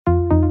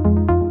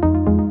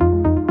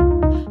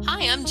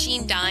I'm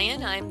Jean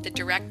Dyan. I'm the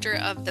director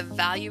of the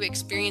Value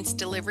Experience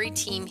Delivery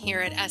team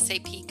here at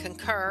SAP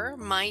Concur.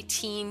 My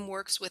team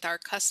works with our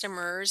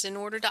customers in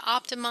order to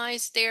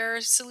optimize their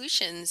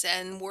solutions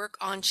and work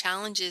on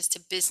challenges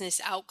to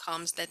business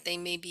outcomes that they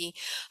may be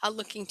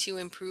looking to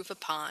improve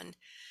upon.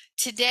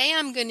 Today,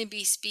 I'm going to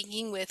be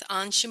speaking with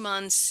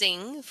Anshuman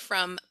Singh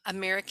from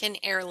American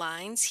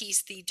Airlines.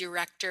 He's the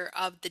director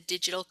of the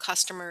Digital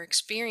Customer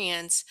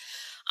Experience.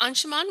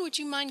 Anshuman, would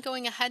you mind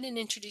going ahead and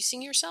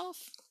introducing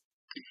yourself?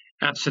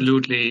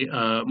 Absolutely.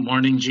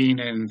 Morning, Jean,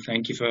 and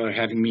thank you for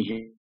having me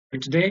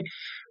here today.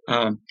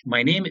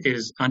 My name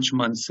is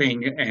Anshuman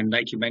Singh, and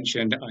like you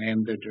mentioned, I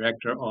am the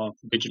Director of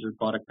Digital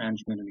Product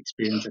Management and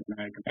Experience at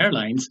American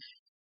Airlines.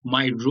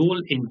 My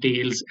role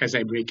entails, as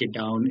I break it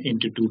down,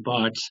 into two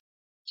parts.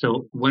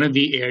 So one of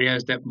the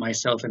areas that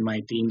myself and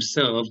my team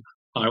serve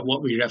are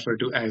what we refer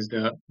to as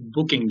the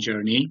booking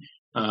journey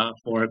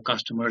for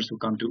customers who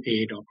come to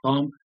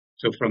AA.com.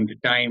 So from the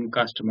time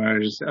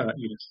customers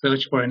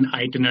search for an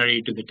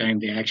itinerary to the time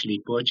they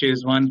actually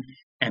purchase one,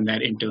 and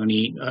that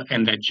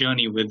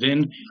journey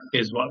within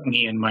is what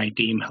me and my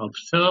team help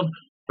serve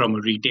from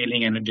a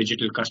retailing and a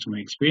digital customer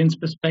experience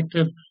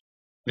perspective.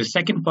 The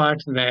second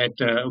part that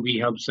we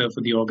help serve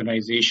for the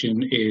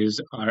organization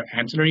is our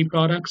ancillary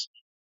products.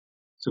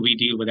 So we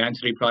deal with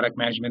ancillary product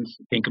management.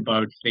 Think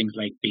about things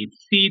like paid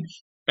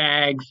seats,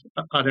 bags,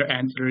 other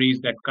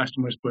ancillaries that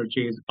customers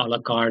purchase a la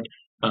carte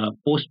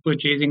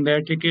post-purchasing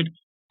their ticket.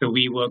 So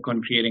we work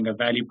on creating a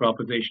value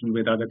proposition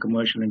with other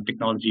commercial and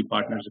technology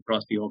partners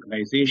across the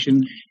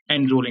organization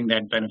and rolling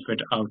that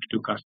benefit out to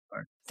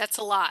customers. That's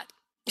a lot.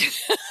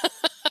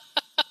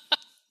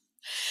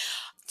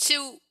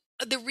 So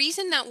the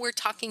reason that we're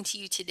talking to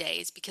you today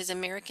is because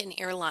American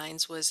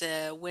Airlines was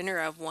a winner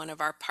of one of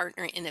our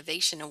Partner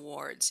Innovation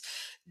Awards.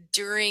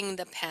 During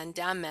the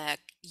pandemic,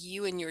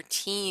 you and your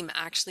team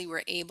actually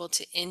were able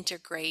to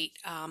integrate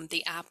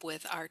the app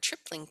with our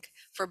TripLink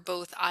for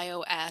both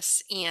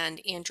iOS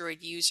and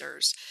Android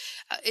users.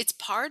 It's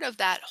part of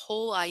that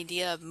whole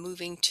idea of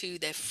moving to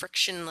the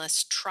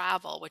frictionless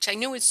travel, which I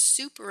know is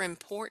super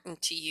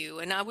important to you.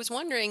 And I was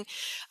wondering,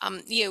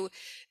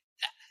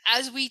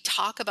 as we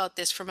talk about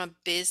this from a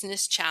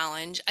business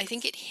challenge, I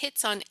think it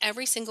hits on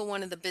every single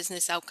one of the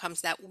business outcomes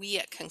that we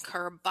at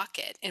Concur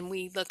bucket. And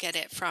we look at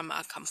it from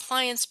a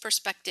compliance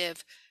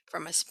perspective,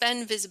 from a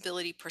spend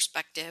visibility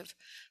perspective,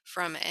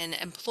 from an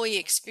employee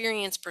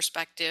experience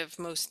perspective,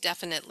 most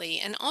definitely,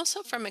 and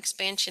also from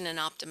expansion and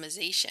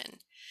optimization.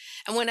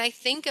 And when I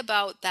think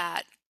about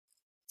that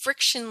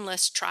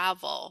frictionless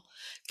travel,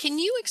 can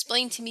you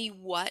explain to me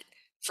what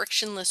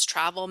frictionless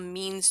travel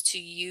means to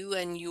you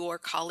and your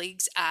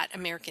colleagues at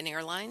American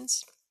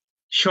Airlines?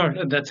 Sure,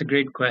 that's a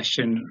great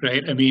question,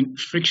 right? I mean,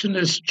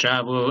 frictionless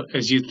travel,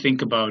 as you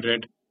think about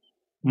it,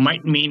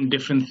 might mean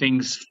different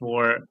things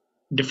for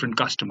different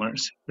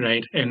customers,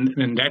 right?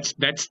 And that's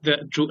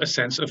the true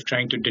essence of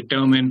trying to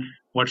determine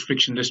what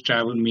frictionless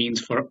travel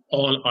means for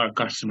all our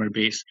customer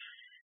base.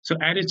 So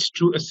at its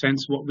true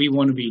essence, what we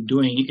want to be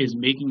doing is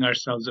making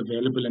ourselves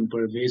available and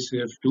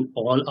pervasive to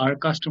all our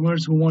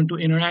customers who want to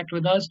interact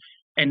with us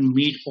and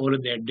meet all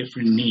of their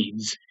different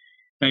needs.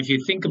 Now, if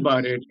you think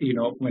about it,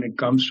 when it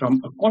comes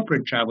from a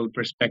corporate travel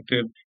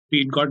perspective,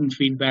 we've gotten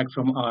feedback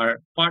from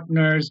our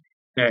partners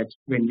that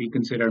when we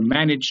consider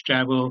managed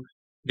travel,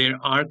 there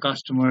are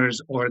customers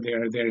or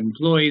there are their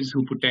employees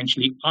who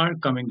potentially are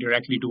coming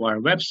directly to our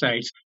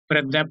websites, but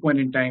at that point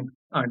in time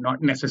are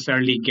not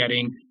necessarily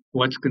getting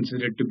what's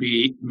considered to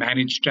be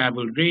managed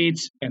travel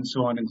rates and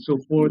so on and so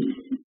forth,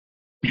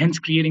 hence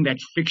creating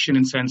that friction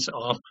in sense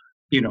of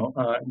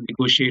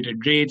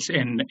negotiated rates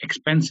and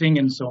expensing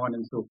and so on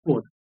and so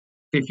forth.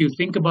 If you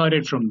think about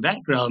it from that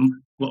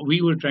realm, what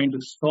we were trying to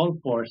solve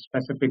for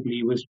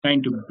specifically was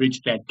trying to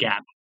bridge that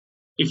gap.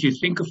 If you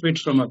think of it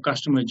from a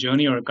customer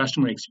journey or a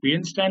customer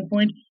experience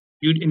standpoint,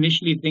 you'd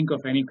initially think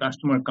of any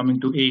customer coming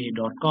to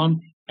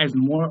AA.com as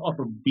more of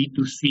a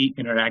B2C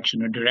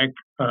interaction, a direct,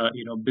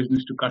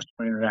 business to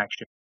customer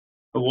interaction.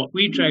 But what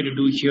we try to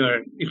do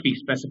here, if we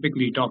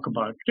specifically talk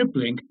about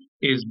TripLink,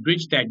 is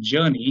bridge that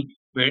journey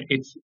where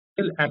it's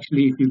still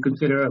actually, if you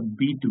consider a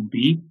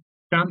B2B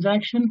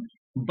transaction,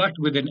 but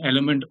with an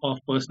element of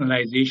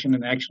personalization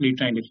and actually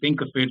trying to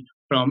think of it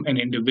from an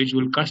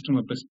individual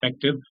customer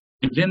perspective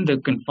within the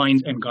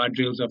confines and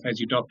guardrails of, as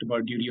you talked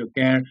about, duty of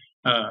care,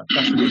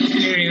 customer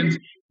experience,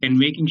 and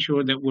making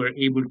sure that we're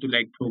able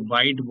to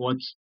provide what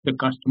the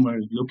customer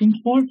is looking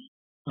for,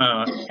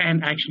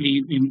 and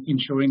actually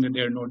ensuring that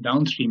there are no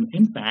downstream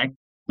impact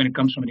when it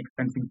comes from an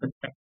expensing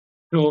perspective.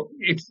 So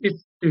it's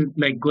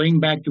like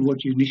going back to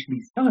what you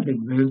initially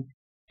started with,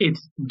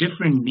 it's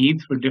different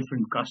needs for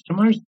different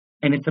customers,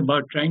 and it's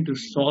about trying to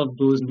solve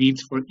those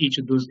needs for each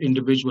of those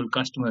individual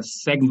customer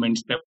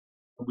segments that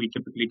we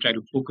typically try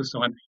to focus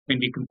on when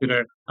we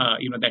consider,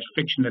 that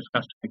frictionless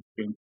customer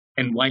experience.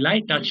 And while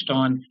I touched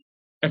on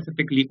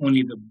specifically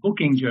only the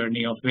booking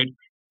journey of it,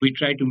 we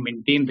try to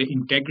maintain the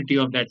integrity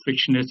of that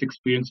frictionless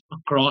experience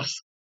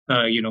across,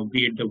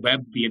 be it the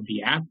web, be it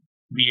the app,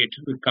 be it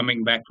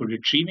coming back for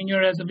retrieving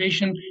your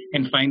reservation,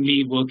 and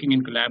finally working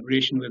in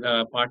collaboration with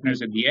our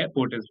partners at the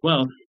airport as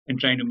well, and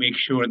trying to make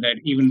sure that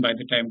even by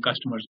the time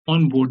customers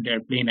onboard their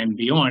plane and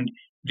beyond,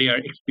 they are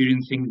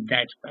experiencing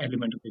that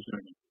element of the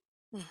journey.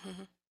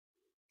 Mhm.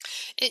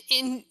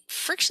 In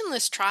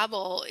frictionless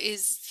travel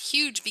is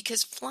huge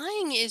because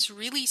flying is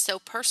really so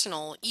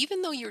personal.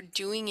 Even though you're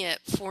doing it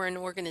for an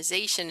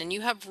organization and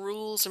you have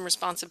rules and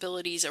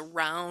responsibilities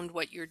around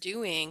what you're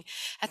doing,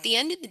 at the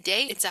end of the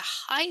day, it's a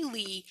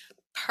highly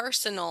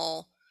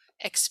personal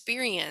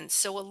experience.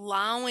 So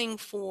allowing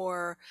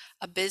for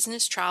a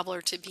business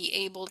traveler to be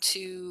able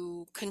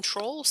to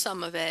control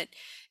some of it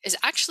is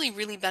actually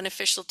really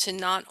beneficial to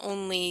not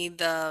only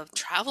the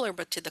traveler,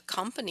 but to the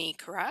company,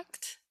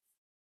 correct?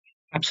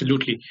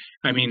 Absolutely.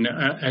 I mean,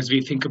 as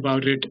we think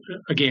about it,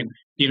 again,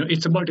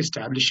 it's about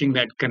establishing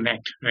that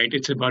connect, right?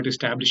 It's about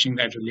establishing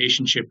that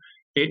relationship.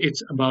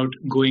 It's about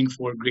going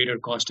for greater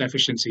cost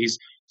efficiencies.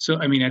 So,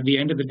 I mean, at the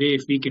end of the day,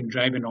 if we can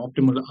drive an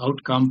optimal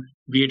outcome,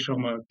 be it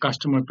from a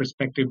customer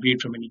perspective, be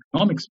it from an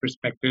economics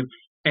perspective,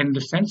 and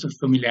the sense of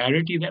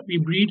familiarity that we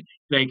breed,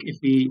 like if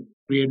we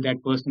create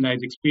that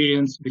personalized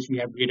experience, which we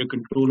have greater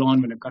control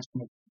on when a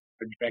customer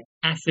a direct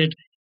asset,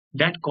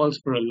 that calls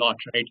for a lot,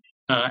 right?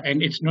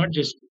 And it's not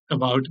just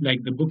about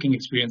like the booking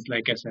experience,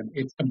 like I said,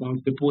 it's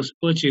about the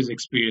post-purchase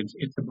experience.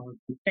 It's about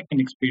the second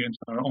experience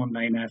on our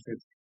online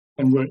assets.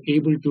 And we're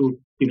able to,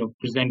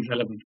 present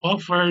relevant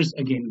offers,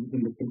 again,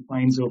 within the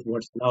confines of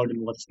what's allowed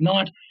and what's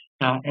not,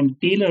 and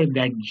tailor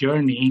that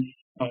journey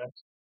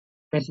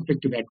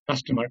specific to that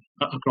customer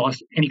across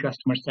any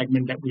customer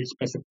segment that we're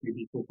specifically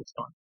be focused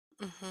on.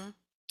 Hmm.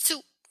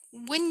 So,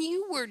 when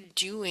you were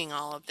doing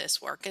all of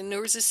this work, and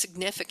there was a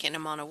significant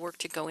amount of work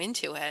to go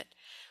into it,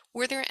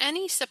 were there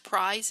any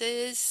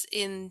surprises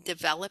in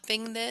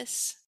developing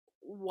this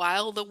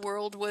while the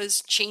world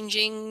was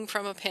changing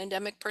from a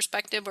pandemic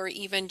perspective or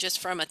even just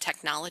from a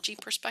technology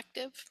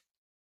perspective?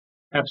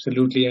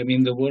 Absolutely. I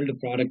mean, the world of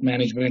product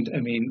management, I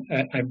mean,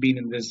 I've been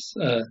in this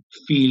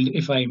field,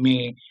 if I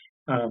may,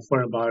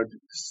 for about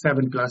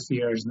 7+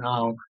 years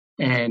now.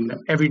 And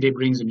every day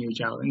brings a new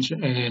challenge.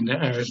 And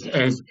as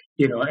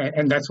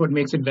and that's what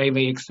makes it very,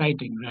 very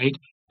exciting, right?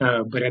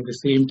 But at the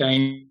same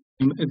time,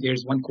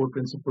 there's one core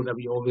principle that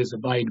we always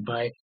abide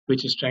by,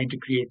 which is trying to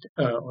create,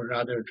 or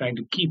rather, trying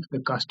to keep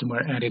the customer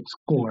at its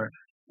core.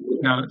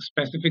 Now,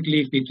 specifically,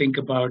 if we think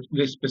about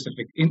this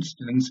specific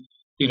instance,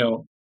 you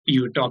know,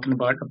 you were talking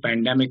about a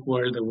pandemic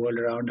world, the world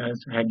around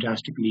us had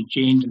drastically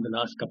changed in the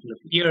last couple of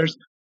years.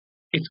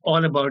 It's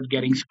all about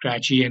getting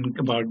scratchy and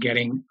about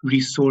getting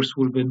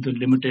resourceful with the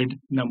limited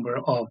number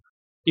of,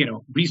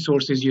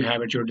 resources you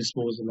have at your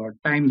disposal or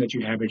time that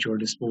you have at your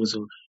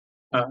disposal.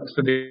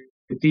 So the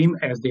team,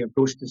 as they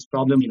approach this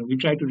problem, we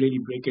try to really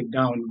break it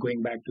down,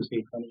 going back to say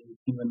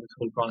 2018 when this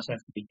whole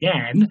process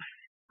began,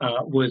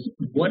 was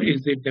what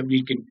is it that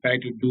we can try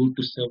to do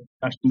to serve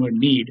customer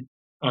need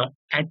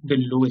at the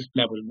lowest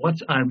level?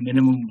 What's our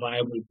minimum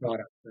viable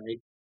product,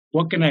 right?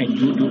 What can I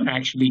do to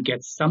actually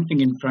get something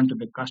in front of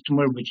the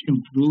customer which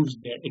improves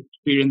their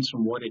experience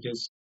from what it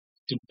is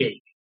today?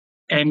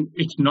 And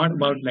it's not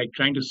about like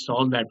trying to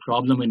solve that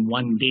problem in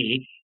one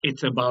day.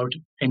 It's about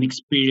an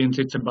experience.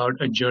 It's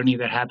about a journey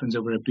that happens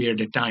over a period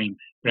of time,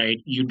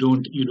 right? You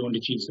don't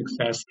achieve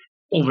success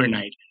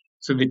overnight.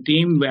 So the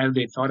team, well,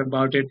 they thought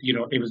about it.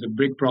 It was a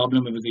big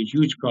problem. It was a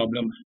huge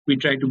problem. We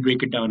tried to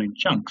break it down in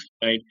chunks,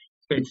 right?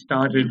 So it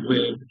started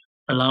with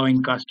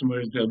allowing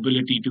customers the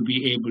ability to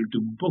be able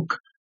to book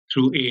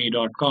through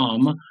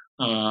AA.com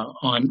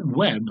on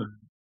web,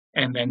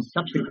 and then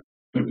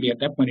subsequently, at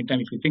that point in time,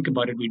 if you think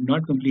about it, we'd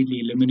not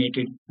completely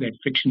eliminated that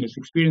frictionless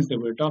experience that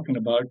we were talking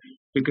about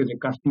because a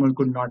customer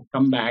could not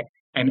come back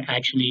and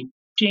actually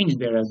change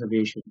their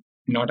reservation.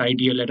 Not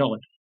ideal at all.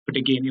 But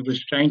again, it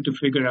was trying to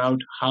figure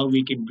out how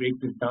we can break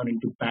this down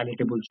into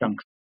palatable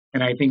chunks.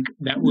 And I think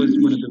that was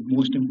one of the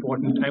most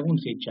important, I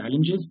won't say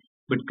challenges,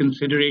 but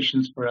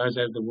considerations for us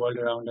as the world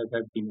around us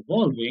has been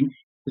evolving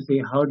to say,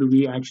 how do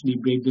we actually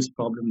break this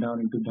problem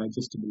down into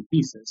digestible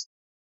pieces?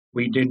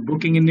 We did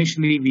booking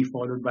initially. We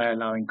followed by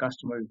allowing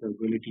customers the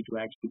ability to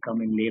actually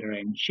come in later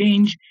and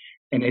change.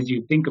 And as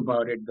you think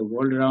about it, the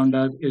world around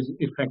us is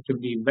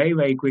effectively very,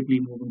 very quickly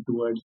moving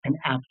towards an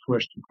app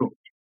first approach,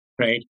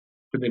 right?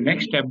 So the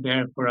next step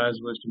there for us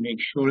was to make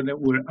sure that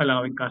we're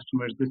allowing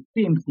customers the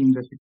same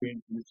seamless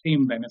experience and the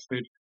same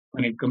benefit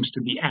when it comes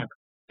to the app.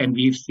 And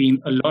we've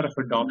seen a lot of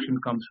adoption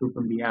come through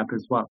from the app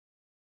as well.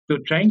 So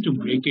trying to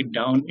break it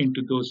down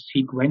into those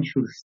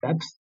sequential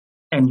steps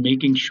and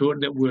making sure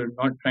that we're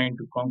not trying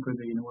to conquer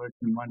the universe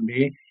in one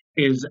day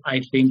is, I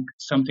think,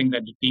 something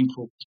that the team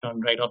focused on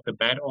right off the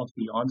bat, off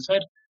the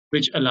onset,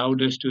 which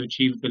allowed us to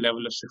achieve the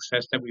level of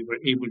success that we were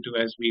able to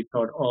as we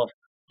thought of,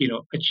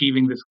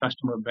 achieving this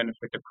customer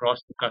benefit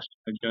across the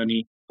customer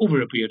journey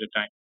over a period of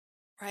time.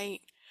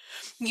 Right.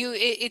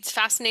 It's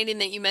fascinating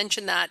that you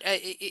mentioned that.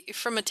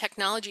 From a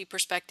technology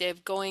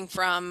perspective, going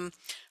from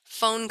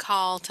phone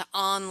call to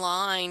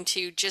online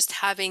to just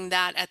having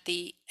that at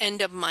the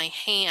end of my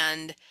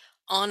hand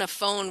on a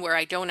phone where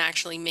I don't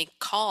actually make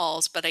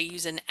calls, but I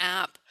use an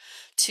app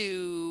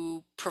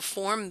to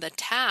perform the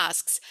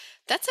tasks,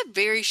 that's a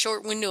very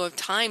short window of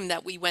time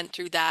that we went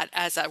through that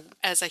as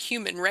a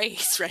human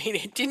race, right?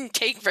 It didn't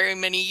take very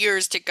many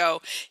years to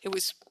go. It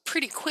was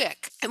pretty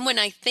quick. And when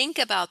I think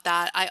about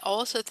that, I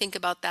also think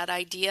about that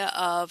idea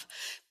of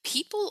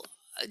people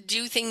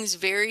do things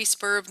very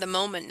spur of the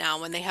moment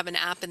now when they have an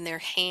app in their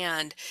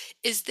hand.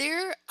 Is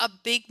there a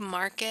big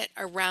market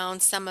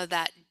around some of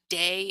that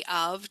day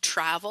of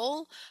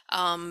travel,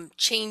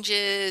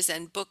 changes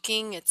and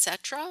booking,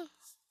 etc.?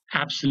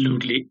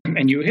 Absolutely.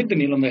 And you hit the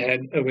nail on the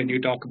head when you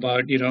talk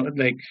about,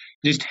 like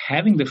just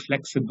having the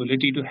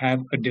flexibility to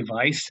have a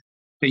device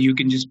that you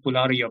can just pull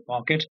out of your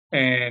pocket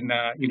and,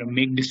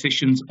 make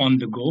decisions on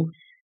the go.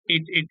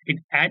 It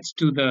adds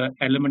to the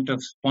element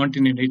of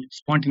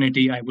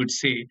spontaneity, I would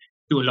say,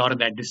 to a lot of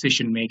that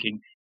decision making.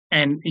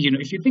 And,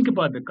 if you think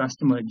about the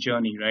customer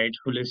journey, right,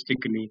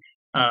 holistically,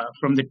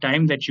 from the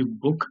time that you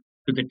book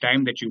to the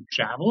time that you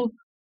travel,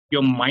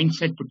 your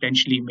mindset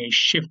potentially may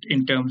shift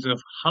in terms of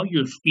how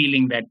you're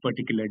feeling that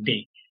particular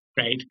day,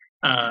 right?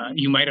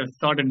 You might have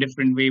thought a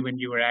different way when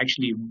you were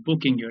actually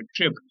booking your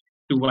trip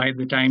to by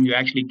the time you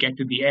actually get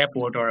to the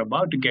airport or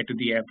about to get to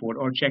the airport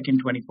or check in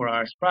 24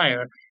 hours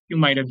prior, you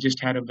might have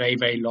just had a very,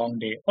 very long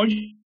day or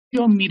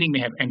your meeting may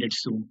have ended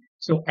soon.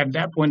 So at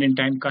that point in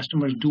time,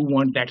 customers do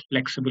want that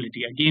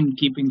flexibility. Again,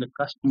 keeping the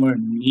customer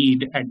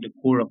need at the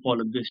core of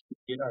all of this to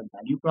create our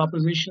value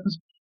propositions.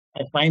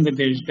 I find that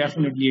there's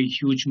definitely a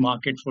huge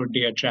market for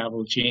day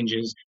travel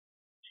changes.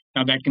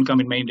 Now that can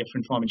come in many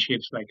different form and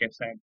shapes, like I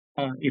said.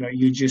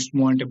 You just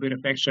want a bit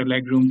of extra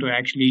leg room to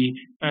actually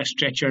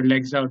stretch your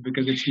legs out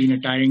because it's been a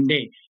tiring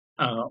day,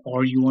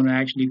 or you want to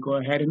actually go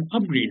ahead and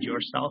upgrade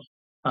yourself.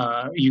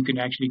 You can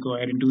actually go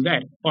ahead and do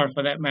that. Or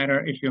for that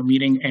matter, if your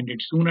meeting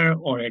ended sooner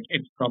or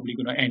it's probably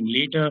going to end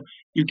later,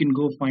 you can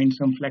go find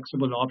some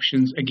flexible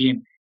options.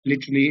 Again,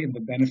 literally in the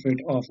benefit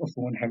of a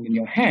phone held in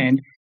your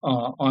hand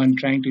on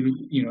trying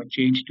to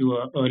change to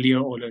a earlier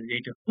or a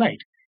later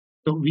flight.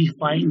 So we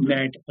find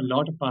that a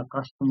lot of our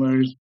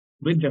customers,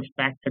 with the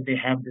fact that they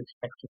have this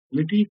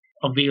flexibility,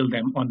 avail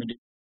them on the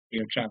day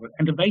of travel.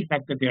 And the very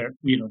fact that they're,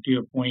 to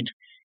your point,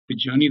 the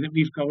journey that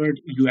we've covered,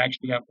 you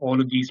actually have all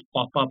of these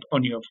pop up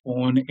on your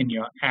phone in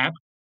your app.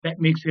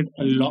 That makes it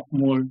a lot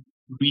more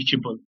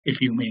reachable, if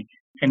you may.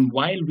 And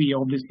while we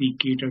obviously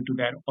cater to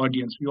that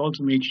audience, we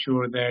also make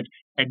sure that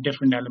at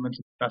different elements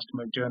of the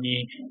customer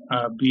journey,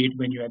 be it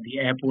when you're at the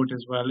airport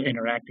as well,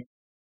 interacting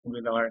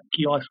with our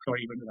kiosks or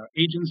even with our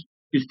agents,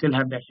 you still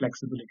have that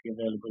flexibility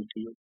available to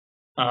you.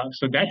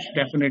 So that's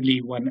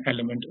definitely one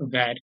element of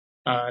that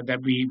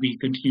that we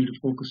continue to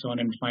focus on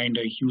and find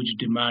a huge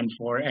demand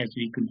for as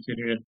we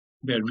consider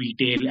the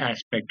retail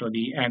aspect or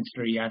the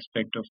ancillary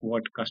aspect of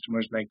what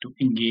customers like to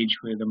engage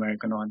with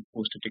American on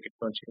post a ticket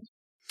purchase.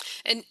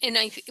 And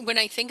when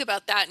I think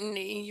about that, and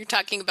you're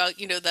talking about,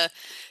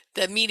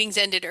 the meetings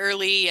ended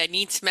early. I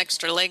need some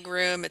extra leg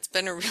room. It's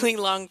been a really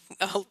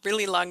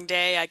long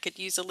day. I could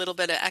use a little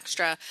bit of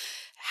extra.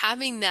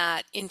 Having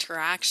that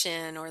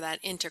interaction or that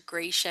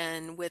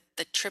integration with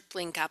the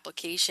TripLink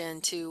application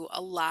to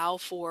allow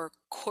for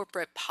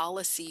corporate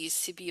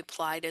policies to be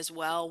applied as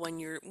well when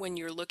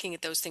you're looking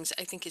at those things,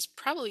 I think is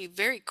probably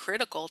very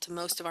critical to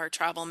most of our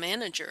travel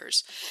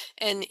managers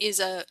and is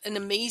an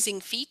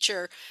amazing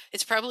feature.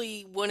 It's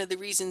probably one of the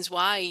reasons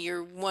why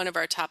you're one of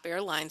our top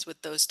airlines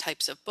with those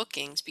types of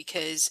bookings,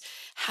 because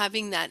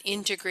having that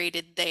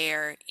integrated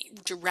there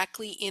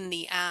directly in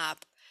the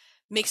app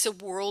makes a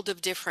world of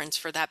difference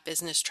for that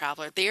business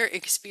traveler. Their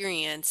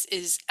experience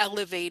is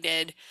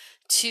elevated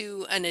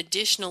to an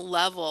additional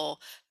level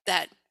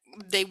that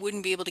they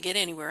wouldn't be able to get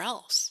anywhere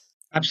else.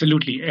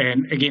 Absolutely.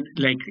 And again,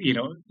 like,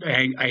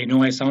 I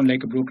know I sound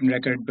like a broken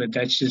record, but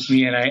that's just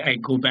me. And I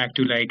go back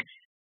to like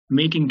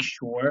making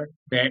sure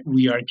that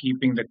we are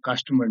keeping the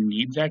customer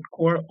needs at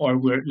core, or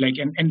we're like,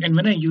 and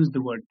when I use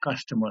the word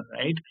customer,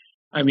 right,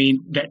 I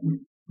mean that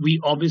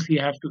we obviously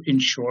have to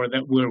ensure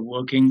that we're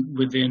working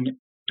within,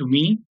 to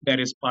me, that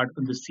is part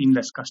of the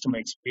seamless customer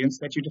experience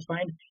that you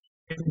defined.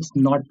 If it's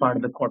not part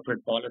of the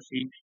corporate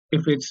policy,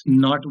 if it's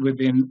not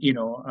within,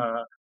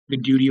 the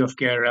duty of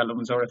care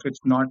elements, or if it's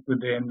not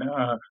within,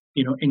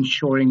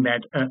 ensuring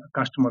that a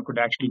customer could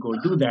actually go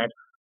do that,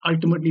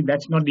 ultimately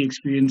that's not the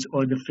experience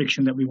or the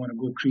friction that we want to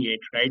go create,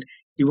 right?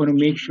 We want to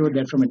make sure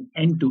that from an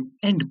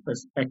end-to-end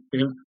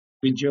perspective,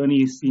 the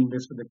journey is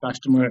seamless for the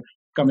customer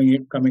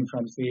coming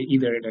from, say,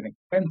 either at an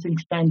expensing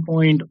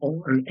standpoint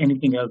or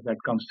anything else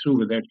that comes through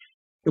with it.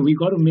 So we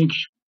got to make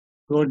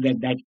sure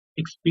that that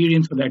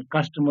experience for that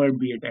customer,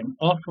 be it an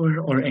offer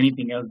or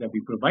anything else that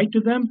we provide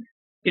to them,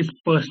 is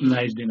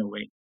personalized in a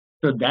way.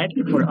 So that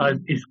for us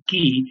is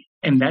key,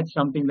 and that's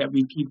something that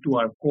we keep to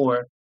our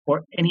core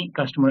for any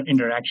customer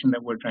interaction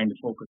that we're trying to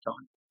focus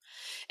on.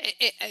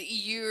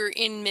 You're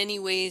in many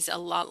ways a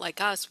lot like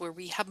us, where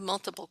we have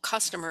multiple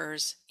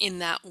customers in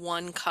that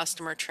one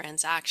customer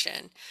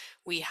transaction.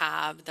 We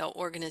have the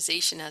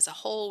organization as a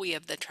whole. We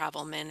have the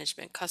travel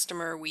management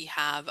customer. We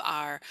have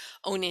our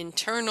own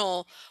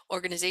internal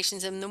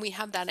organizations. And then we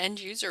have that end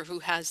user who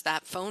has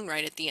that phone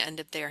right at the end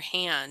of their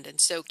hand.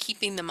 And so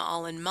keeping them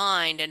all in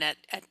mind and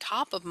at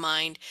top of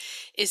mind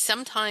is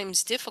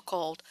sometimes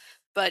difficult,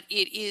 but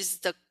it is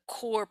the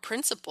core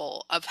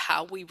principle of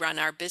how we run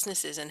our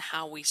businesses and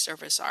how we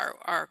service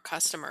our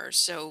customers.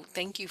 So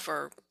thank you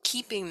for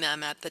keeping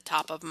them at the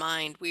top of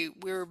mind.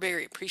 We're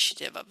very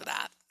appreciative of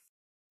that.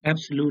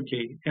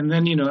 Absolutely. And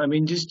then, I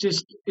mean,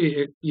 just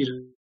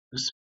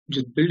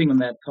building on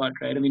that thought,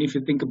 right? I mean, if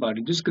you think about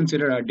it, just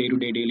consider our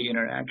day-to-day daily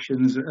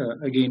interactions,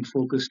 again,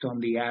 focused on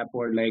the app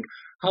or like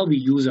how we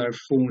use our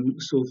phone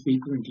so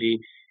frequently.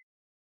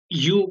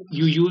 You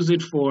use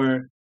it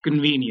for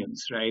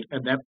convenience, right?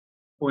 At that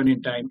point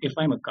in time, if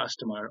I'm a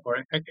customer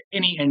or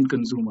any end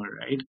consumer,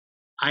 right,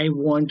 I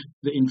want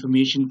the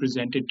information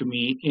presented to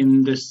me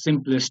in the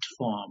simplest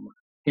form,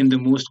 in the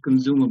most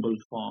consumable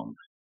form.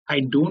 I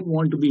don't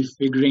want to be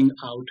figuring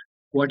out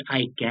what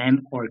I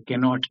can or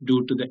cannot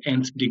do to the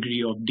nth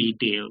degree of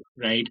detail,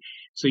 right?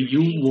 So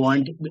you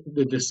want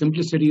the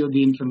simplicity of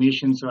the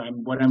information. So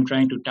what I'm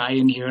trying to tie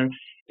in here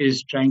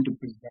is trying to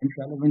present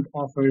relevant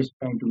offers,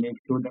 trying to make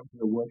sure that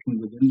we're working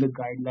within the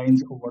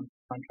guidelines of what the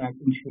contract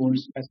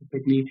ensures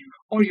specifically,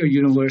 or your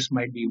universe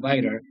might be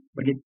wider.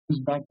 But it comes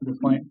back to the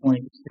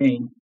point of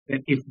saying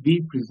that if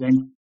we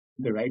present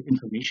the right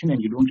information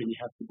and you don't really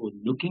have to go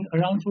looking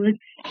around for it,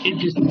 it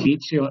just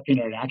makes your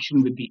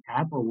interaction with the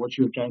app or what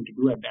you're trying to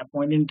do at that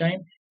point in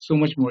time so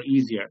much more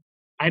easier.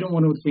 I don't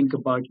want to think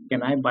about,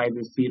 can I buy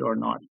this seat or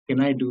not?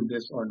 Can I do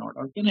this or not?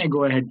 Or can I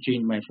go ahead and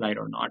change my flight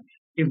or not?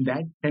 If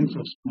that sense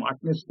of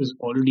smartness is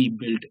already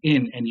built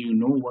in and you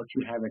know what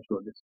you have at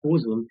your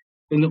disposal,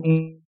 then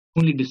the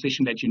only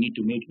decision that you need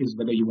to make is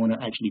whether you want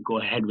to actually go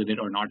ahead with it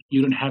or not.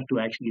 You don't have to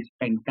actually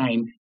spend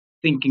time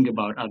thinking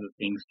about other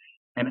things.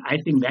 And I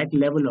think that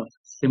level of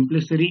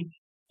simplicity,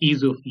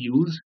 ease of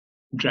use,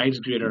 drives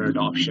greater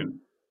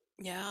adoption.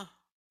 Yeah,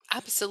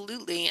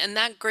 absolutely. And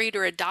that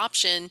greater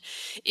adoption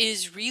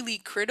is really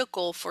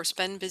critical for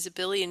spend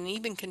visibility and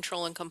even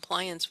control and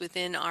compliance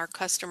within our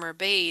customer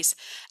base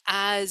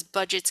as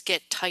budgets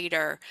get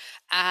tighter,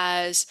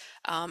 as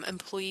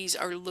employees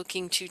are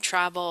looking to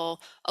travel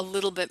a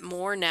little bit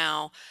more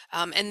now.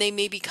 And they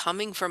may be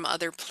coming from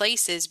other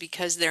places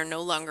because they're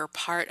no longer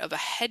part of a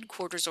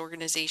headquarters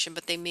organization,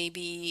 but they may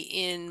be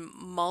in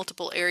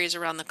multiple areas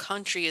around the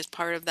country as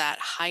part of that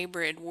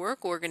hybrid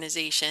work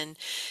organization.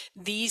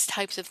 These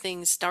types of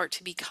things start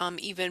to become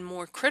even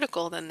more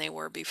critical than they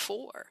were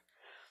before.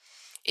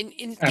 In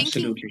thinking,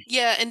 Absolutely.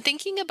 yeah, and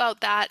thinking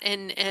about that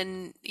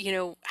and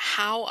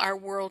how our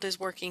world is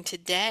working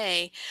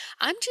today,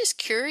 I'm just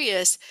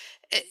curious,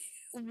 eh,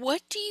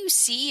 what do you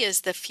see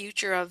as the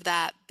future of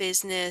that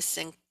business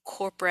and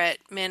corporate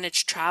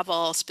managed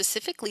travel,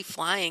 specifically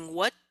flying?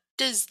 What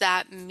does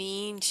that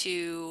mean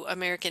to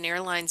American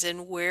Airlines,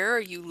 and where are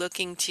you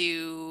looking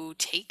to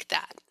take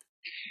that?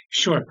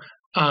 Sure.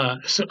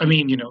 So, I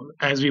mean,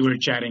 as we were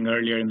chatting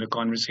earlier in the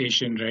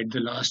conversation, right,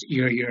 the last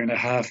year and a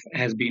half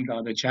has been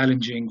rather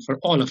challenging for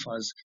all of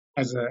us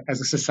as a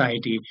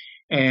society.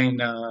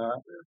 And,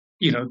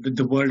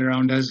 the world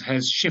around us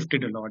has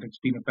shifted a lot. It's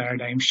been a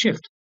paradigm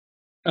shift.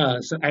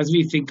 So as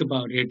we think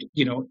about it,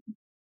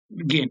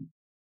 again,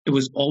 it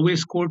was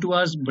always core to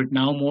us, but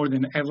now more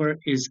than ever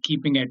is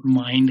keeping at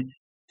mind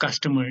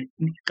customer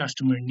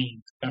customer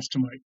needs,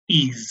 customer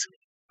ease,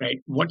 right?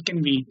 What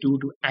can we do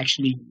to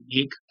actually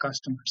make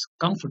customers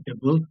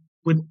comfortable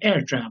with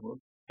air travel,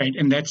 right?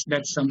 And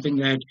that's something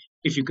that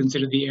if you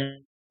consider the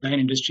airline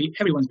industry,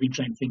 everyone's been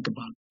trying to think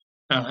about,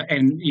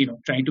 and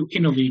trying to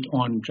innovate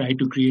on, try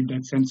to create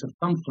that sense of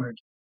comfort.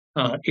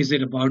 Is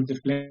it about the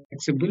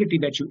flexibility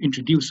that you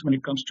introduce when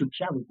it comes to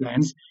travel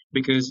plans?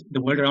 Because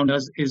the world around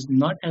us is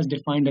not as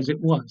defined as it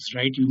was,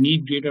 right? You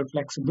need greater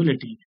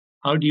flexibility.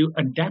 How do you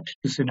adapt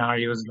to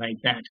scenarios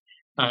like that?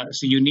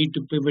 So you need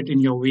to pivot in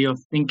your way of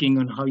thinking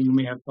on how you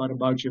may have thought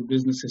about your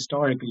business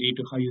historically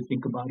to how you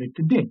think about it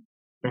today,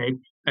 right?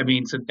 I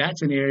mean, so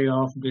that's an area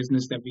of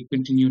business that we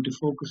continue to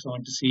focus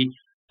on to see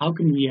how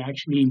can we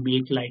actually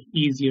make life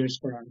easier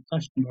for our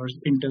customers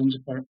in terms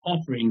of our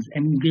offerings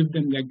and give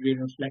them that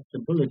greater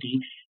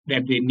flexibility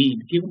that they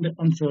need, given the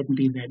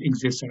uncertainty that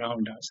exists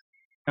around us.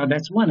 Now,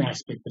 that's one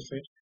aspect of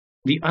it.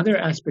 The other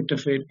aspect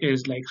of it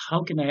is like,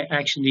 how can I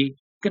actually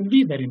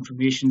convey that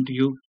information to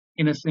you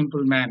in a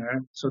simple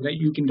manner so that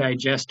you can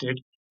digest it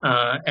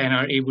and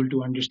are able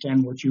to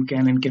understand what you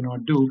can and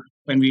cannot do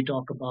when we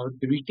talk about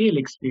the retail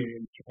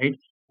experience, right?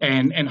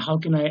 And how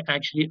can I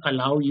actually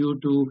allow you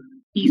to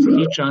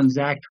easily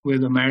transact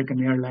with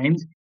American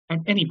Airlines at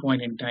any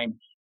point in time?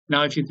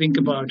 Now, if you think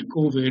about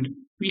COVID,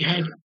 we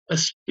had a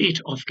spate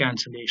of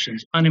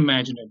cancellations,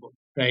 unimaginable,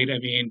 right? I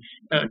mean,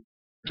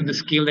 to the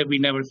scale that we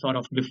never thought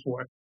of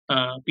before.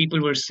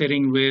 People were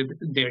sitting with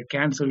their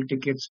canceled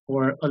tickets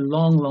for a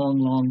long, long,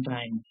 long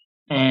time.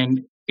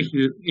 And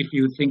if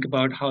you think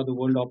about how the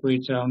world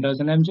operates around us,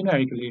 and I'm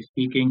generically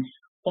speaking,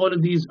 all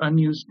of these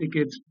unused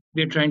tickets,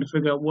 they're trying to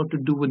figure out what to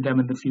do with them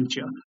in the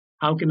future.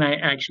 how can I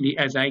actually,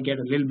 as I get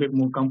a little bit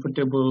more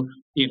comfortable,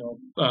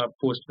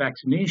 post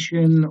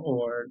vaccination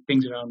or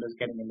things around us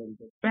getting a little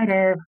bit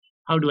better,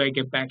 how do I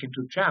get back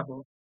into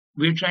travel?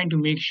 We're trying to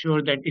make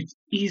sure that it's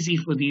easy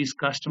for these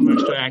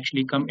customers to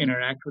actually come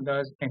interact with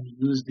us and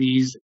use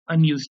these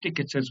unused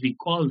tickets, as we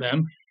call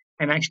them,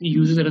 and actually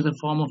use it as a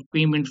form of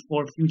payment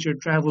for future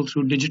travel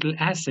through digital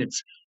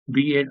assets,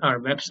 be it our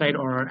website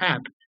or our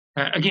app.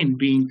 Again,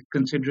 being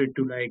considerate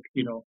to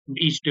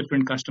each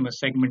different customer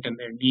segment and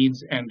their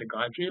needs and the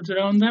guardrails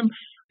around them,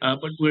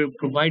 but we're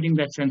providing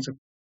that sense of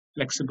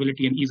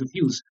flexibility and ease of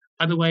use.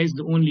 Otherwise,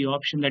 the only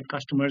option that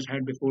customers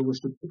had before was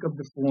to pick up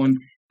the phone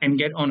and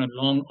get on a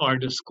long,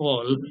 arduous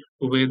call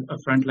with a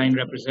frontline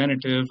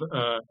representative,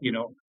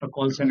 a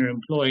call center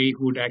employee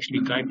who would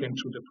actually guide them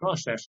through the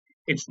process.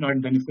 It's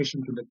not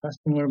beneficial to the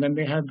customer when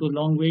they have those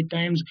long wait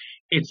times.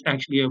 It's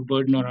actually a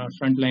burden on our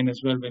frontline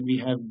as well when we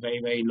have very,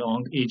 very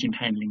long agent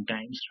handling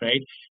times,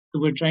 right? So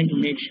we're trying to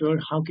make sure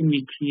how can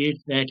we create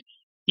that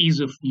ease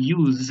of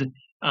use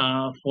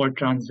for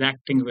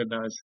transacting with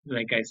us,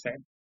 like I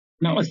said.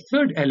 Now, a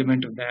third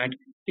element of that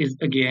is,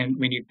 again,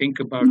 when you think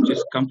about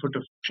just comfort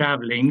of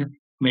traveling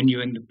when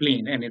you're in the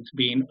plane, and it's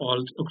been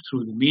all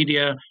through the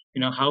media,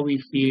 how we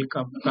feel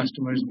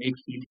customers make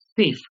feel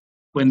safe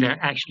when they're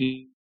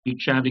actually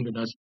traveling with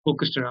us,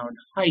 focused around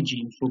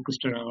hygiene,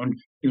 focused around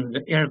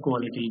the air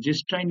quality,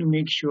 just trying to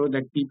make sure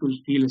that people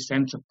feel a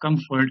sense of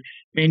comfort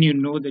when you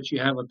know that you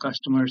have a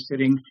customer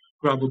sitting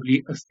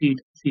probably a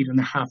seat and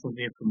a half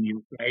away from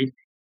you, right?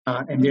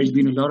 And there's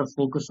been a lot of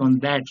focus on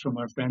that from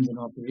our friends in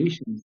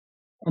operations.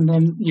 And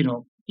then,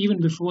 even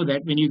before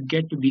that, when you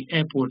get to the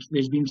airports,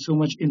 there's been so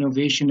much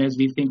innovation as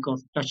we think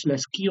of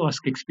touchless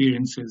kiosk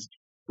experiences,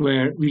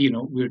 where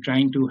we're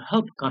trying to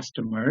help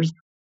customers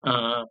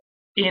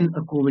in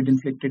a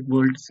COVID-inflicted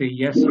world say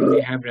yes, you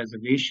may have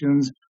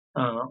reservations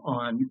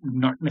on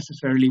not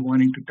necessarily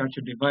wanting to touch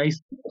a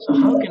device. So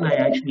how can I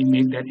actually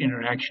make that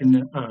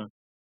interaction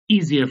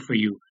easier for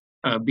you?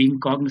 Being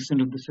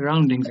cognizant of the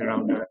surroundings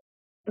around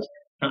us.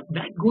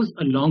 That goes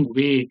a long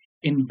way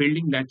in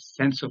building that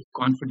sense of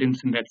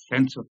confidence and that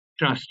sense of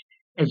trust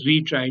as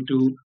we try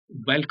to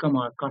welcome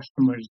our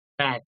customers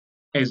back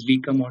as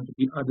we come onto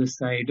the other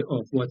side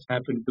of what's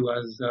happened to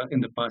us in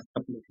the past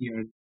couple of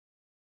years.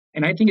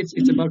 And I think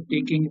it's about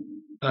taking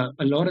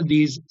a lot of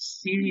these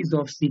series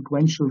of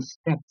sequential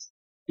steps,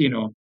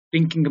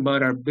 thinking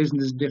about our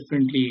business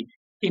differently,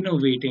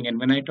 innovating. And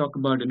when I talk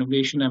about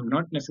innovation, I'm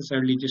not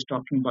necessarily just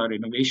talking about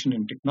innovation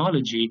in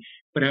technology,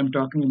 but I'm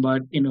talking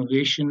about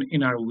innovation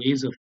in our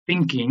ways of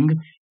thinking,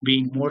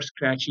 being more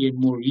scratchy and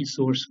more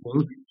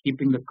resourceful,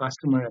 keeping the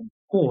customer at the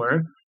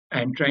core,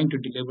 and trying to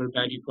deliver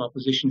value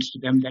propositions to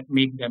them that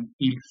make them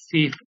feel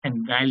safe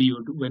and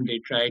valued when they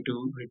try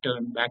to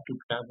return back to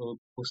travel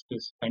post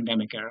this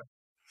pandemic era.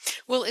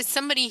 Well, as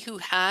somebody who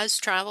has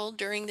traveled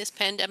during this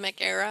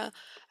pandemic era,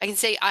 I can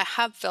say I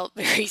have felt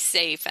very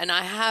safe, and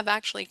I have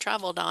actually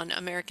traveled on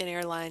American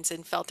Airlines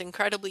and felt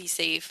incredibly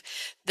safe.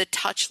 The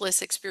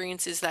touchless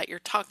experiences that you're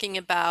talking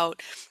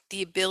about,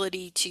 the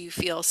ability to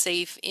feel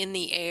safe in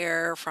the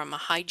air from a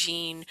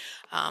hygiene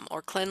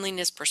or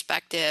cleanliness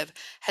perspective,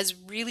 has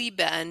really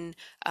been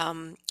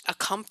a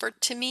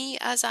comfort to me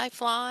as I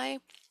fly.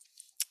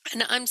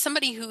 And I'm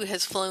somebody who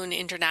has flown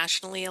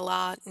internationally a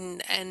lot,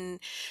 and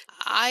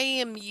I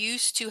am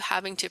used to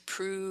having to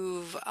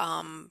prove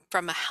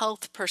from a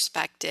health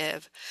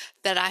perspective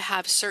that I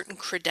have certain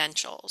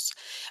credentials.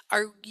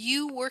 Are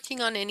you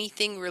working on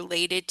anything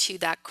related to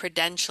that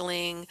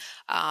credentialing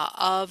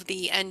of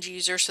the end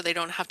user so they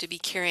don't have to be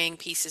carrying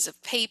pieces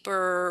of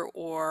paper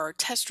or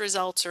test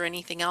results or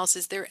anything else?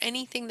 Is there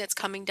anything that's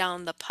coming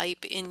down the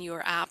pipe in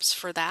your apps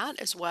for that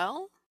as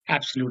well?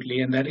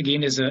 Absolutely, and that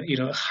again is a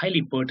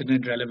highly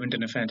pertinent, relevant,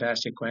 and a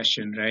fantastic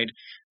question, right?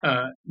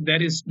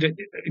 That is that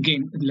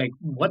again, like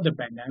what the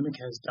pandemic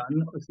has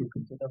done. If you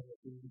consider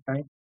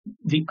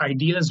the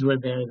ideas were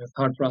there, the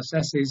thought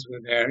processes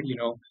were there.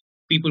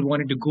 People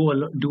wanted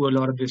to do a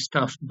lot of this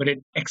stuff, but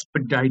it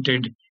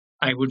expedited,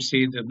 I would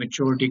say, the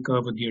maturity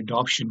curve or the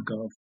adoption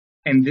curve.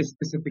 And this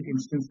specific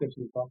instance that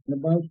you're talking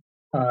about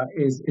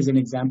is an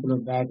example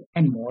of that,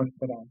 and more.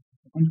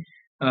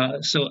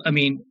 So, I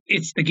mean,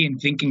 it's again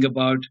thinking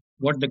about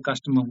what the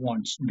customer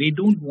wants. They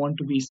don't want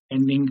to be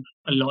spending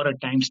a lot of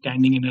time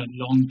standing in a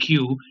long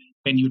queue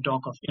when you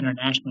talk of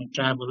international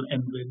travel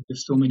and with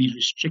so many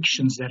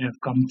restrictions that have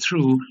come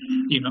through,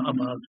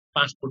 about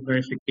passport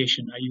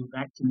verification. Are you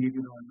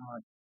vaccinated or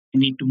not? You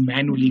need to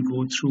manually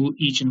go through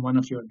each and one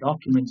of your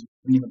documents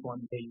depending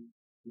upon where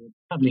you're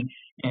traveling,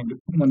 and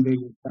depending on where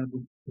you're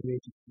traveling, the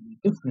rate is really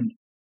different.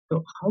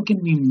 So how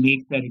can we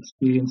make that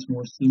experience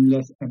more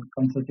seamless and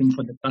comforting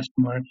for the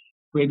customer,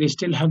 where they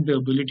still have the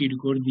ability to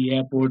go to the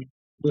airport,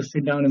 go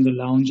sit down in the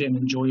lounge and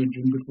enjoy a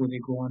drink before they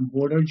go on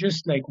board, or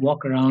just like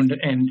walk around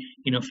and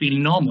feel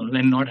normal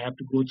and not have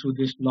to go through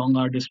this long,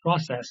 arduous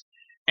process.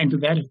 And to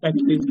that effect,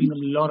 there's been a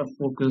lot of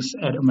focus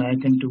at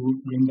American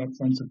to bring that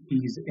sense of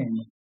ease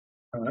in.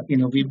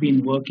 We've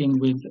been working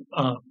with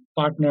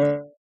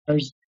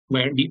partners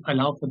where we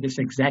allow for this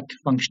exact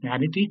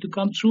functionality to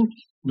come through,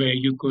 where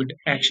you could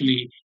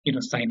actually,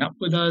 sign up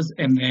with us,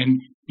 and then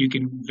you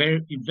can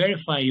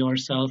verify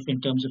yourself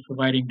in terms of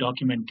providing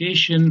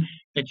documentation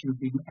that you've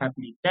been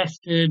happily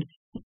tested,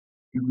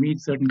 you meet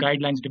certain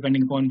guidelines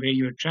depending upon where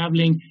you're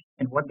traveling.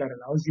 And what that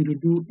allows you to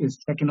do is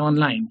check in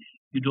online.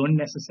 You don't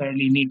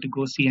necessarily need to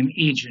go see an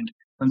agent.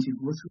 Once you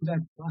go through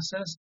that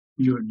process,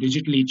 you're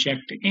digitally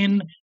checked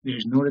in.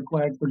 There's no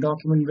required for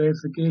document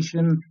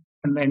verification.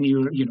 And then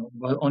you're,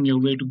 well on your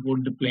way to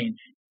board the plane.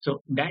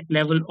 So that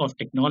level of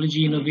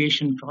technology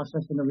innovation,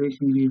 process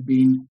innovation, we've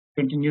been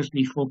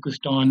continuously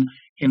focused on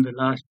in the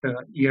last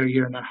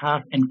year and a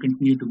half, and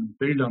continue to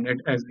build on it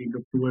as we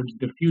look towards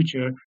the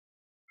future,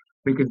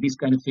 because these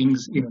kind of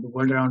things, the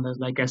world around us,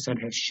 like I said,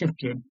 has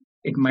shifted.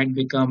 It might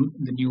become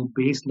the new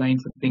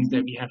baseline for things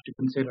that we have to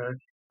consider,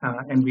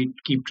 and we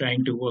keep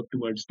trying to work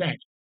towards that.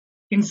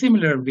 In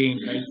similar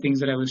vein, like things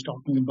that I was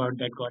talking about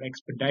that got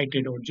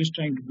expedited, or just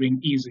trying to bring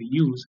ease of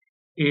use,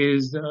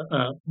 is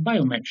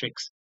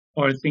biometrics,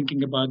 or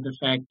thinking about the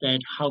fact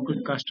that how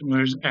could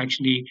customers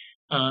actually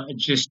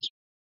just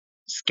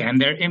scan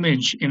their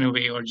image in a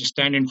way, or just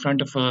stand in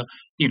front of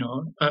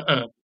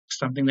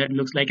something that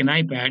looks like an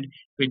iPad,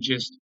 which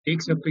just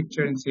takes a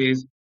picture and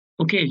says,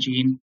 "Okay,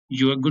 Gene,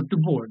 you are good to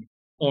board,"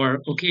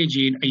 or "Okay,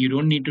 Gene, you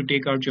don't need to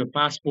take out your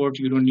passport,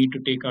 you don't need to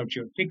take out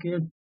your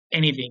ticket,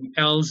 anything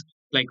else."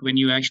 Like when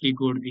you actually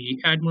go to the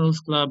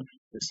Admirals Club,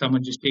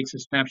 someone just takes a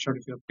snapshot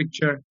of your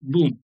picture,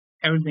 boom,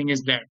 everything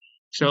is there.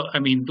 So, I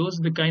mean, those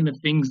are the kind of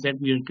things that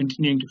we are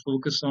continuing to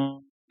focus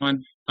on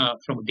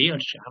from a day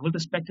travel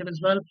perspective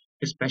as well,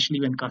 especially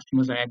when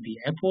customers are at the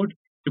airport,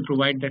 to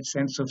provide that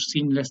sense of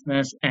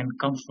seamlessness and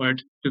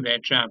comfort to their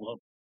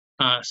travel.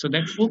 So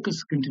that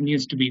focus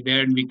continues to be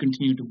there, and we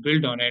continue to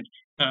build on it,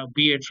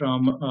 be it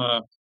from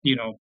you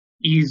know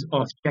ease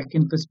of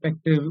check-in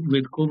perspective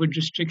with COVID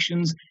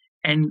restrictions,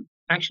 and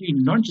actually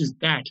not just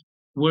that.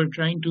 We're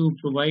trying to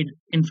provide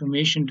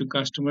information to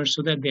customers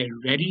so that they're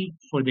ready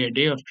for their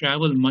day of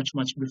travel much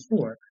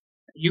before.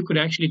 You could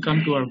actually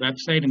come to our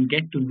website and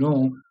get to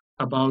know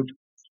about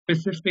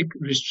specific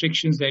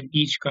restrictions that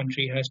each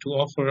country has to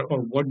offer,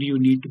 or what do you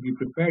need to be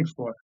prepared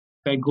for.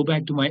 If I go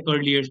back to my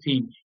earlier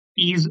theme,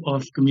 ease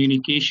of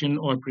communication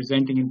or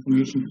presenting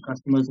information to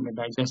customers in a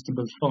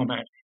digestible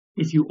format.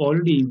 If you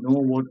already know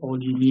what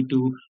all you need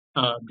to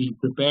be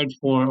prepared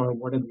for, or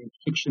what are the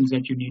restrictions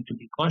that you need to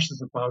be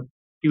cautious about,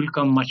 you'll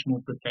come much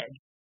more prepared.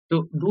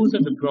 So those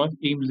are the broad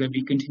themes that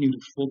we continue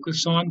to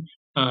focus on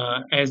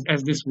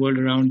as this world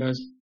around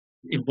us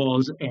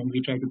evolves, and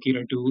we try to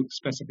cater to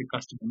specific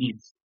customer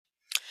needs.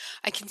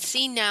 I can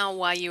see now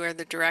why you are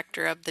the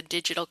director of the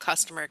digital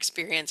customer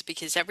experience,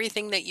 because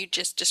everything that you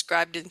just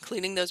described,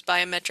 including those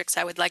biometrics,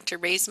 I would like to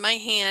raise my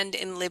hand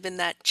and live in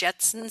that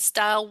Jetson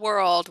style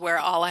world where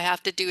all I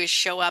have to do is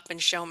show up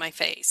and show my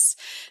face,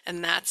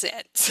 and that's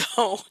it.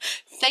 So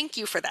thank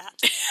you for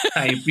that.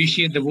 I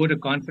appreciate the vote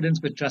of confidence,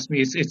 but trust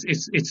me,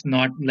 it's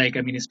not like,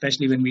 I mean,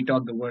 especially when we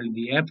talk the world of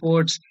the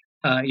airports,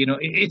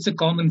 it's a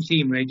common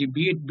theme, right?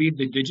 Be it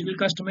the digital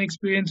customer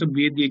experience, or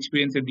be it the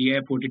experience at the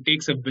airport, it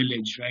takes a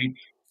village, right?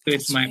 So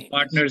it's That's my right.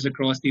 partners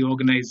across the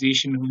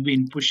organization who've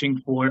been pushing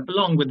for,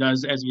 along with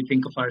us, as we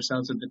think of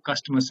ourselves as the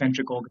customer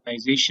centric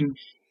organization,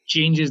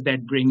 changes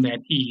that bring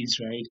that ease,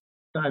 right?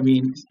 So, I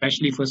mean,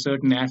 especially for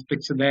certain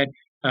aspects of that,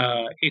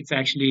 it's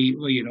actually,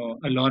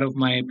 a lot of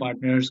my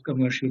partners,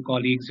 commercial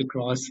colleagues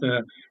across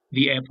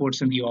the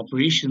airports and the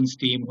operations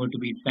team, who are to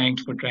be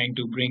thanked for trying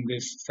to bring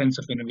this sense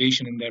of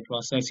innovation in their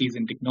processes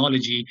and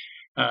technology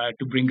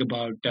to bring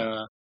about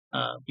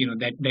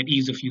that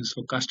ease of use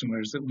for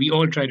customers. We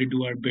all try to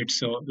do our bit.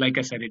 So, like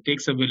I said, it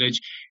takes a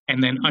village,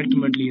 and then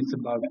ultimately it's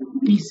about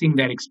piecing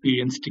that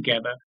experience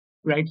together,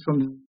 right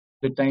from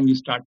the time you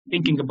start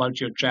thinking about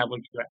your travel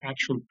to your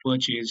actual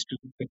purchase to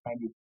the time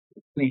you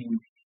plane.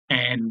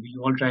 And we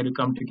all try to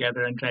come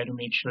together and try to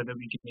make sure that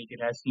we can make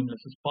it as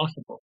seamless as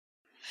possible.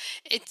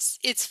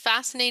 It's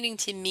fascinating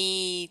to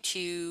me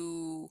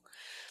to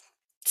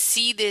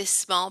see this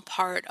small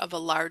part of a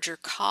larger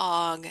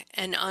cog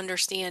and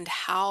understand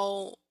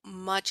how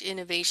much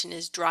innovation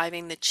is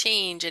driving the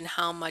change, and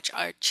how much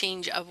our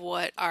change of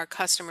what our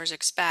customers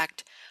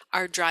expect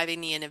are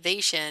driving the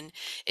innovation.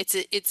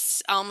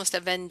 It's almost a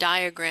Venn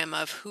diagram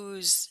of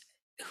who's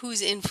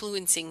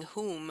influencing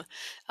whom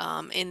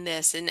in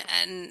this,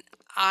 and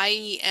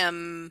I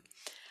am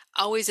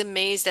always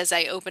amazed as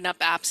I open up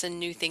apps and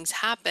new things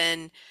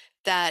happen,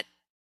 that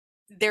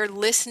they're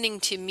listening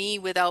to me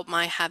without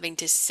my having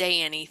to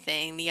say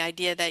anything. The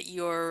idea that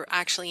you're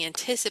actually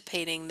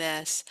anticipating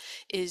this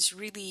is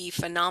really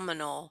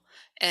phenomenal.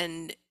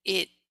 And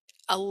it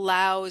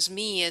allows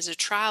me as a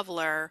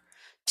traveler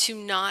to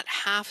not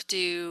have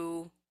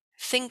to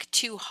think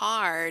too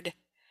hard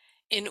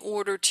in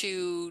order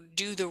to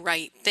do the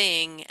right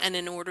thing and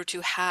in order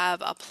to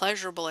have a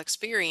pleasurable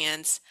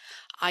experience.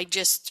 I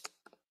just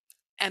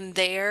am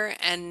there,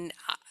 and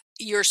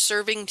you're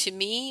serving to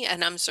me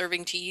and I'm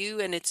serving to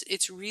you, and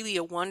it's really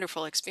a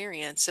wonderful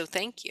experience. So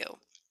thank you.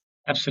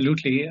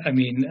 Absolutely. I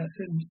mean,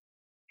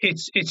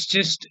 It's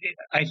just,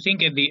 I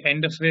think at the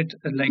end of it,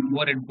 like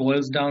what it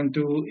boils down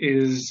to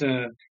is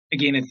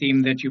again a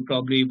theme that you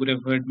probably would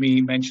have heard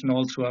me mention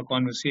all through our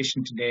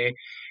conversation today: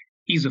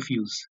 ease of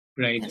use,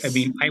 right? I Yes.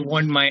 mean, I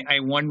want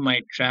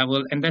my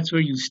travel, and that's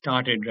where you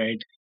started,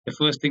 right? The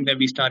first thing that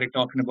we started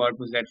talking about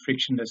was that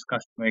frictionless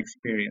customer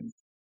experience,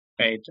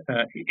 right?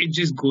 It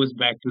just goes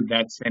back to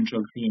that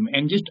central theme,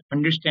 and just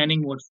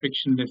understanding what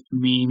frictionless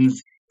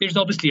means. There's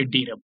obviously a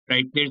data,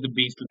 right? There's a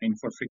baseline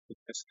for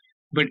frictionless,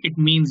 but it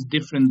means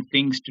different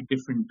things to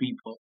different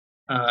people,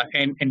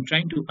 and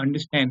trying to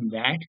understand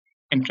that,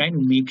 and trying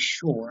to make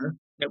sure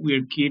that we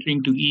are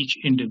catering to each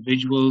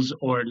individual's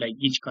or like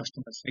each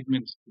customer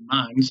segment's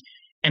demands.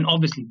 And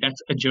obviously,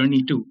 that's a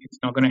journey too. It's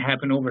not going to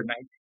happen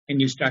overnight,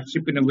 and you start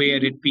chipping away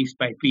at it piece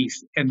by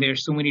piece. And there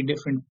are so many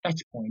different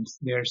touch points.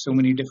 There are so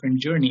many different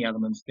journey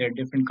elements. There are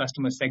different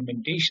customer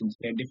segmentations.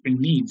 There are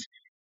different needs.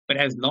 But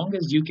as long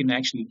as you can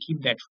actually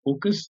keep that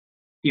focus,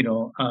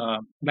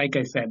 like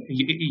I said,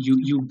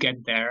 you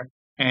get there.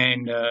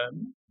 And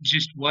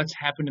just what's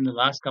happened in the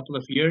last couple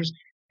of years,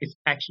 it's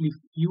actually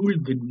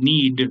fueled the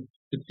need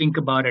to think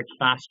about it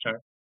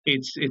faster.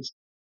 It's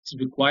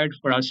required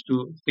for us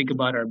to think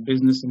about our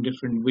business in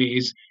different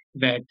ways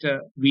that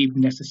we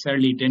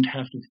necessarily didn't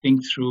have to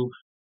think through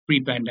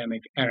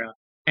pre-pandemic era.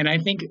 And I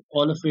think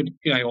all of it,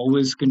 I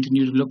always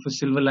continue to look for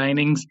silver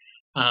linings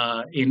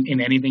in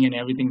anything and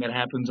everything that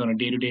happens on a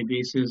day-to-day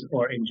basis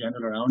or in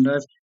general around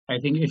us. I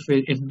think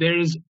if there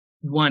is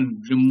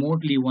one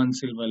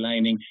silver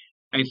lining,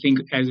 I think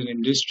as an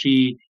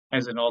industry,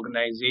 as an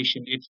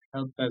organization, it's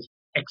helped us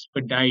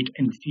expedite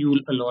and fuel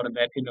a lot of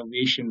that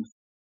innovation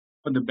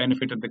for the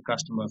benefit of the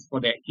customer,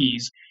 for their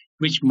ease,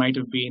 which might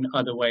have been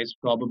otherwise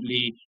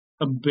probably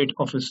a bit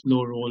of a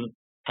slow roll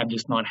had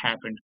this not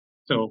happened.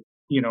 So,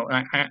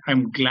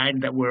 I'm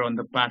glad that we're on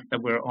the path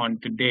that we're on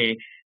today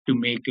to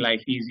make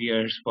life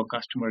easier for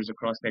customers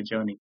across their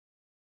journey.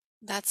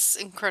 That's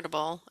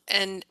incredible.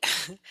 And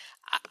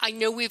I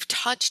know we've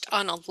touched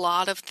on a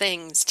lot of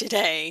things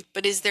today,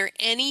 but is there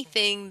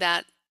anything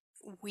that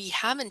we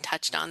haven't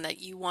touched on that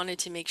you wanted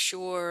to make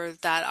sure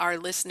that our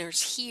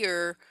listeners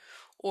hear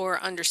or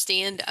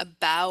understand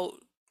about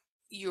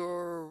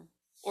your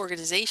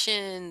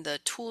organization, the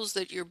tools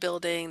that you're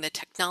building, the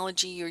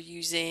technology you're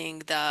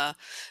using, the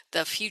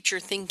future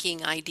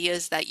thinking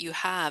ideas that you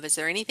have? Is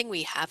there anything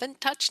we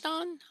haven't touched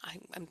on?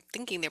 I'm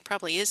thinking there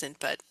probably isn't,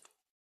 but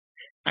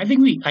I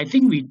think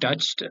we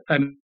touched. I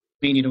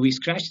mean, we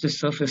scratched the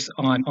surface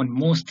on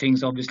most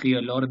things. Obviously,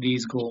 a lot of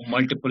these go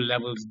multiple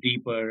levels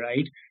deeper,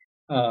 right?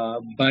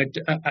 But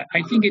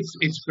I think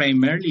it's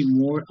primarily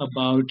more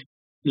about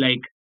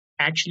like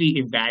actually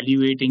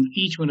evaluating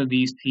each one of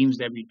these themes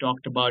that we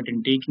talked about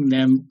and taking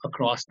them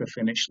across the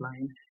finish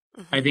line.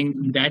 I mhm.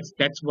 think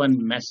that's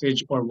one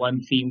message or one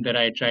theme that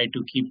I try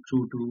to keep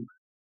true to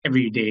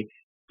every day.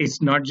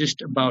 It's not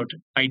just about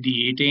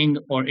ideating,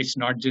 or it's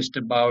not just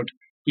about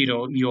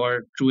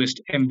your truest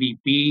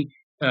MVP.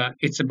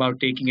 It's about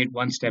taking it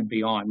one step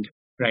beyond,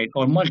 right,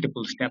 or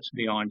multiple steps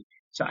beyond.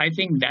 So I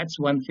think that's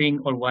one thing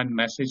or one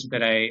message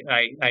that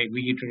I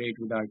reiterate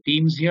with our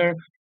teams here.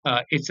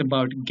 It's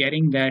about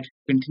getting that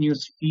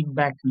continuous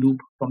feedback loop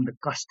from the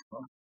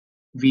customer.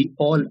 We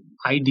all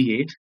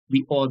ideate,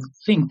 we all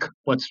think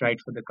what's right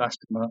for the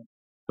customer,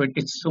 but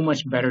it's so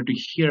much better to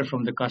hear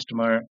from the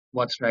customer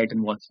what's right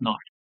and what's not,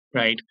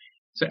 right?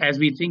 So as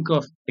we think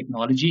of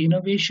technology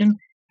innovation,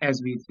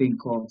 as we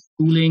think of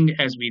tooling,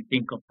 as we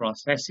think of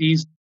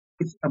processes,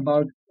 it's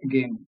about,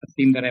 again, a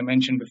theme that I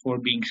mentioned before: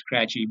 being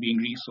scratchy, being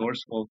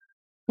resourceful.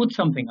 Put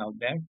something out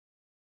there,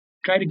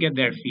 try to get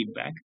their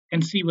feedback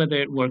and see whether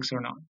it works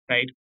or not,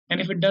 right? And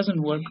if it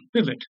doesn't work,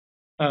 pivot,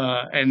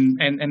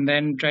 and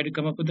then try to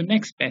come up with the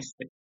next best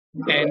thing.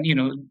 And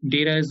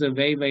data is a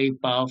very, very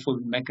powerful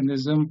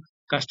mechanism.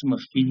 Customer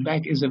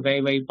feedback is a very,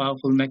 very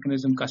powerful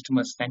mechanism.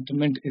 Customer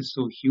sentiment is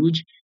so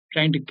huge.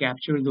 Trying to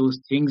capture those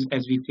things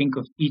as we think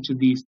of each of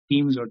these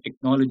themes or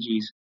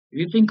technologies. If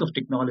you think of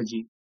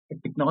technology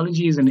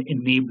is an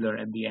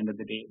enabler at the end of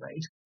the day,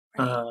 right?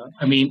 Right.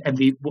 I mean,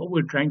 what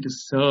we're trying to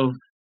serve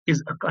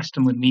is a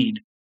customer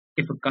need.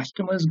 If a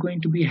customer is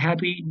going to be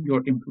happy,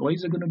 your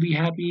employees are going to be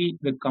happy,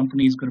 the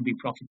company is going to be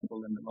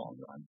profitable in the long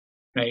run,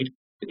 right?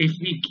 If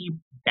we keep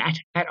that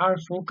at our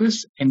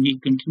focus and we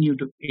continue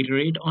to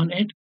iterate on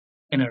it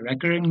in a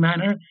recurring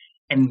manner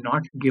and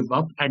not give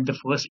up at the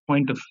first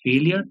point of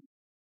failure,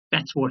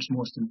 that's what's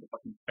most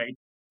important, right?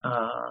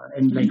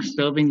 And like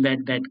serving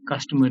that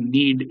customer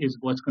need is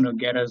what's going to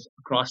get us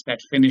across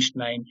that finish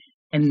line.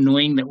 And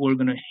knowing that we're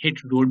going to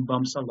hit road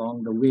bumps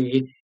along the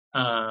way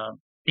uh,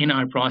 in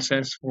our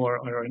process for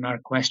or in our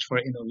quest for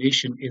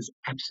innovation is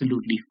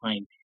absolutely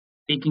fine.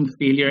 Taking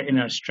failure in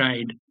our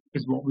stride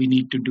is what we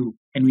need to do,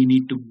 and we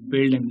need to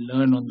build and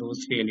learn on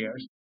those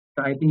failures.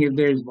 So I think if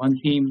there is one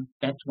theme,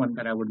 that's one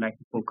that I would like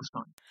to focus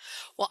on.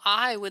 Well,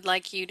 I would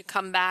like you to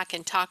come back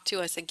and talk to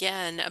us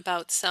again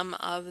about some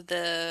of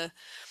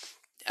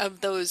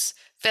those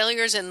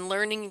failures and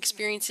learning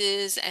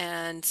experiences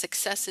and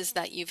successes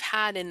that you've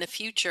had in the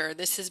future.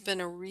 This has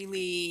been a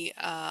really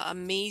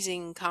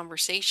amazing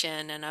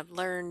conversation, and I've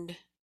learned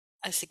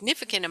a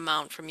significant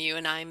amount from you,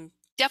 and I'm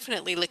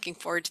definitely looking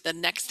forward to the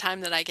next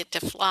time that I get to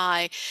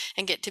fly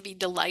and get to be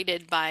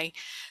delighted by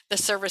the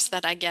service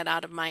that I get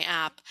out of my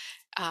app.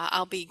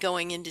 I'll be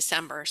going in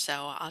December,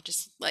 so I'll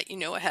just let you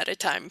know ahead of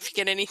time. If you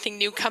get anything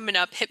new coming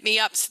up, hit me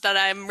up so that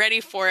I'm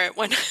ready for it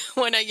when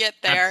when I get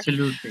there.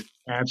 Absolutely.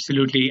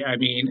 Absolutely. I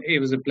mean, it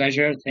was a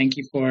pleasure. Thank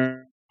you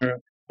for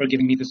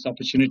giving me this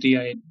opportunity.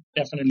 I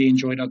definitely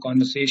enjoyed our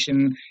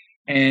conversation.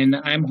 And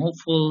I'm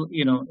hopeful,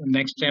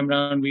 next time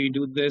around we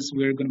do this,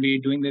 we're going to be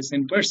doing this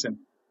in person.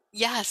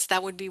 Yes,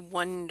 that would be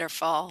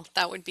wonderful.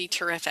 That would be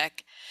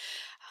terrific.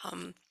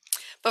 Um,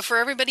 But for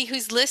everybody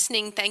who's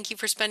listening, thank you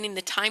for spending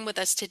the time with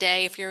us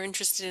today. If you're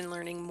interested in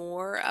learning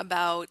more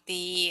about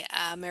the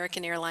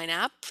American Airline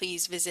app,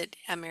 please visit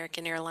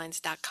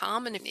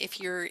americanairlines.com. And if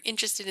you're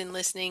interested in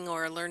listening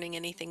or learning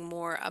anything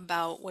more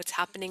about what's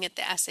happening at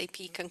the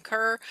SAP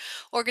Concur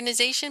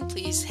organization,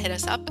 please hit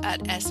us up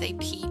at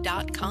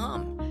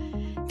sap.com.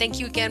 Thank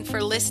you again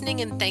for listening,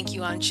 and thank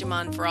you,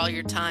 Anshuman, for all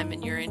your time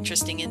and your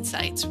interesting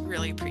insights.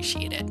 Really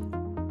appreciate it.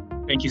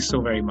 Thank you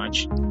so very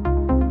much.